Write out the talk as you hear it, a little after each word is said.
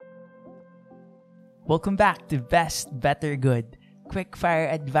Welcome back to Best, Better, Good. Quick fire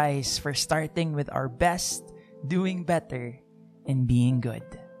advice for starting with our best, doing better, and being good.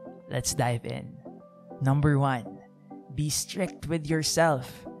 Let's dive in. Number 1, be strict with yourself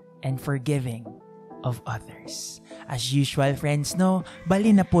and forgiving of others. As usual, friends, no,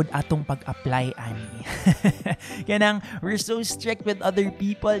 bali na pod atong pag-apply ani. Kanang we're so strict with other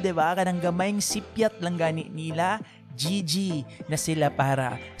people, diba? Kanang gamayng sipyat lang gani nila, GG na sila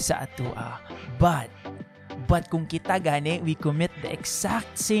para sa atua. But kung kita gani, we commit the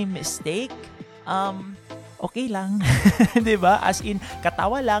exact same mistake, okay lang. Diba? As in,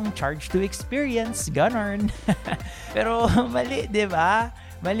 katawa lang, charge to experience, ganon. Pero mali, diba?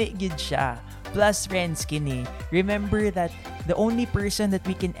 Mali gid siya. Plus, friends, kini, remember that the only person that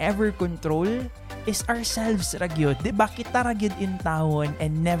we can ever control is ourselves ragyod. Diba? Kita ragyod in tawon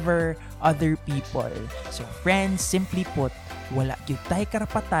and never other people. So, friends, simply put, wala gyud tay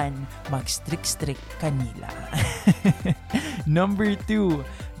karapatan mag-strict kanila. Number 2,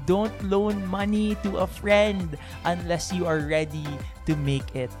 don't loan money to a friend unless you are ready to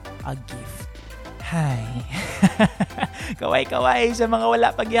make it a gift. Hi. Kaway-kaway sa mga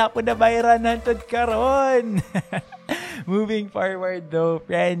wala pagyapon na bayaran hantod karon. Moving forward though,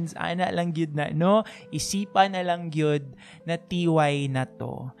 friends, ana lang gyud na, no? Isipan na lang gyud na TY na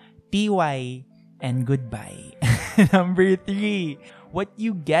to. TY and goodbye. Number 3, what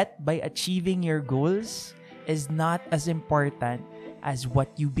you get by achieving your goals is not as important as what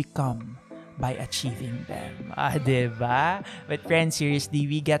you become by achieving them. Diba? But friends,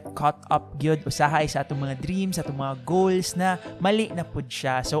 seriously, we get caught up gyud usahay sa atong mga dreams, sa atong mga goals na mali na pud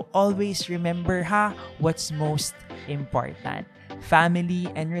siya. So always remember what's most important.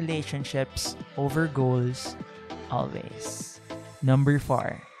 Family and relationships over goals, always. Number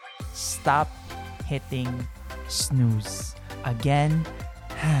 4, stop hitting snooze. Again,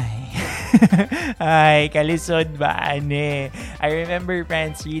 Ay, kalisod ba, ane? I remember,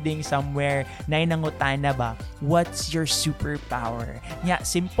 friends, reading somewhere na inangutana ba, what's your superpower? Nya,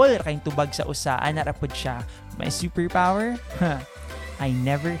 simple kayong tubag sa usaan, narapod siya. My superpower? I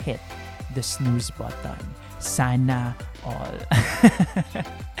never hit the snooze button. Sana all.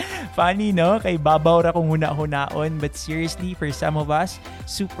 Funny, no? Kay babaw ra kung huna-hunaon, but seriously, for some of us,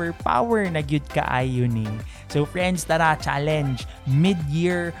 superpower na gyud kaayo ni. So friends, tara, challenge,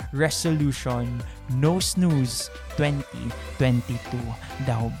 mid-year resolution, no snooze 2022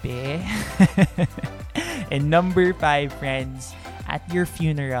 daw be. And number 5, friends, at your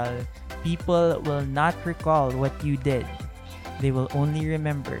funeral, people will not recall what you did. They will only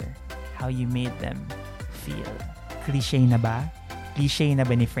remember how you made them feel. Cliche na ba? Cliche na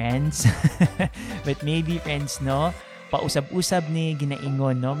ba ni friends? But maybe, friends, no? Pausab-usab ni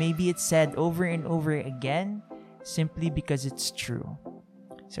ginaingon, no? Maybe it's said over and over again simply because it's true.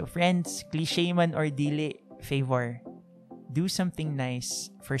 So, friends, cliche man or dili, favor, do something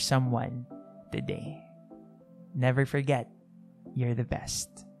nice for someone today. Never forget, you're the best.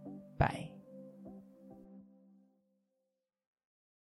 Bye.